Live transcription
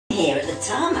here at the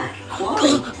tarmac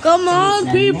quarry. Come on,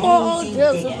 people!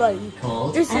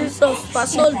 This is a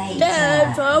special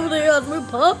day for everything has to be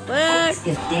perfect.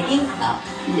 Is digging up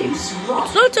loose rock.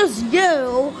 It's not just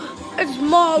you. It's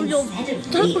Mario.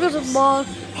 Just because it's Mario.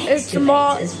 It's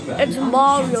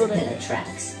Mario Day.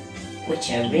 Tracks,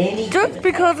 which are really Just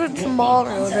because it's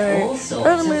Mario Day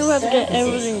doesn't mean we have to get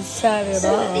everything set it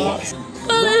up.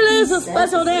 But it is a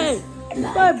special day. It's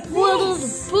my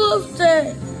brother's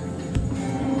birthday.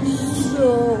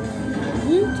 So,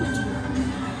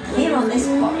 here on this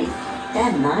quarry,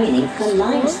 they're mining for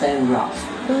limestone rock.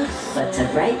 But to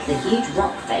break the huge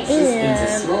rock faces into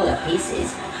smaller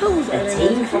pieces, the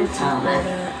team from Tarmac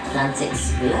plant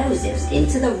explosives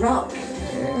into the rock.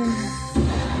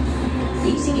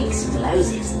 Using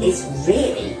explosives is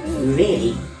really,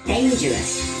 really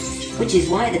dangerous, which is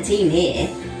why the team here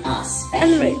are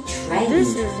specially trained.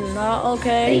 This is not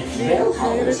okay. They drill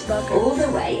holes all the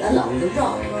way along the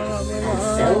rock and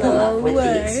fill them up with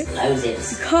the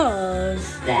explosives.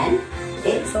 Then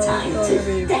it's time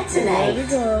to detonate.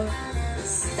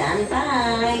 Stand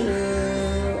by.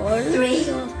 3,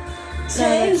 2,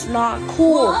 That's not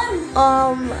cool. 1.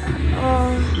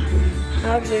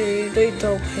 Actually, they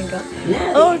don't hang up.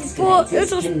 But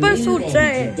it's a special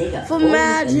day for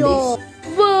Mario.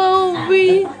 Well,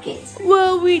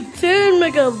 we did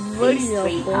make a video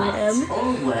for him.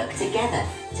 All work together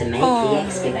to make the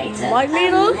excavator. Like me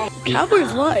though?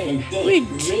 Cowboys right. We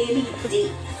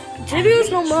did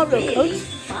you know Mario cooks?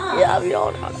 Yeah, we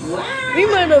all know. We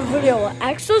made a video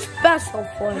extra special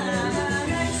for him.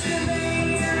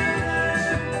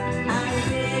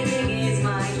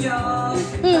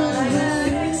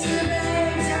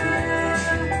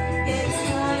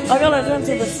 I gotta listen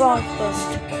to the song first.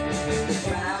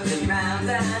 Round and round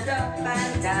and up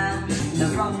and down, the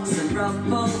rocks and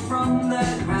rubble from the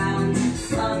ground,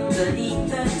 underneath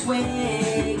the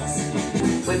twigs.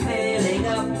 We're filling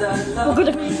up the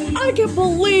I can't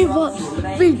believe it.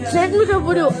 We did make a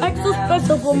video extra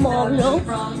special for Mario,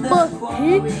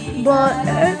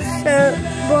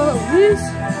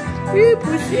 we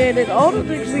appreciated all the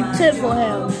things we did for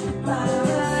him.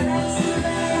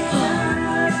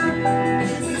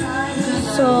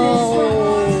 So,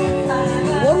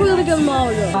 what are we gonna give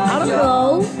Mario? I don't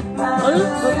know. I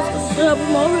just have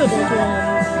Mario Day for him.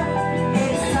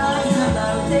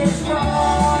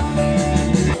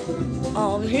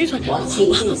 He's like, what's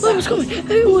coming?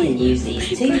 Anyway, use these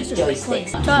 2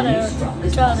 joysticks. Ta-da.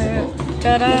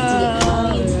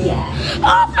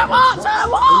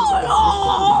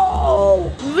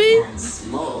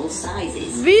 Small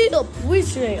sizes. We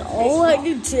appreciate all that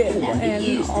you did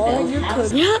and all you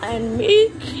could. Yeah, and me,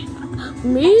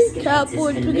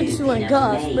 Cowboy, Pikachu, and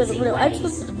Gus made a video extra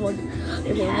special.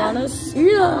 If you want to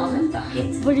see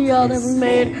the video that we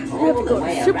made, you have to go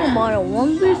to Super Mario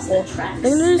 1v4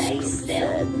 in the description.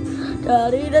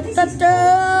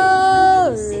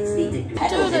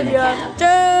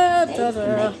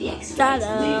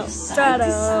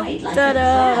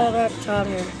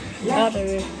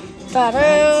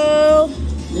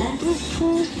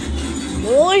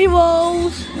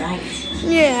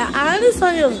 Yeah, I just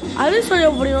saw your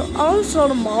video. I saw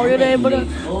the Mario Day, but I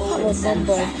was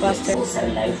busted.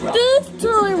 Just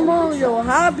telling Mario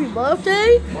happy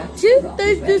birthday. Do you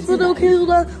think this was okay with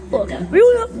that? Look, we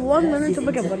only have 1 minute to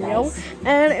make a video,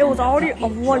 and it was already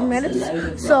of 1 minute,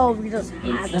 so we just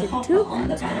had to do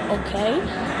that, okay?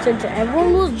 Since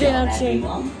everyone was dancing.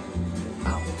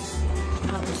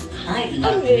 I've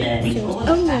loved learning all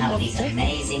about these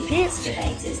amazing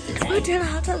excavators today.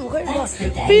 Thanks for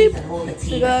Dave and all the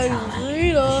team at Tarmac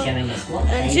for showing us what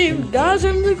they can do. And see you guys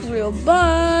in the next video.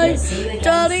 Bye. We'll see you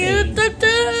again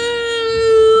soon.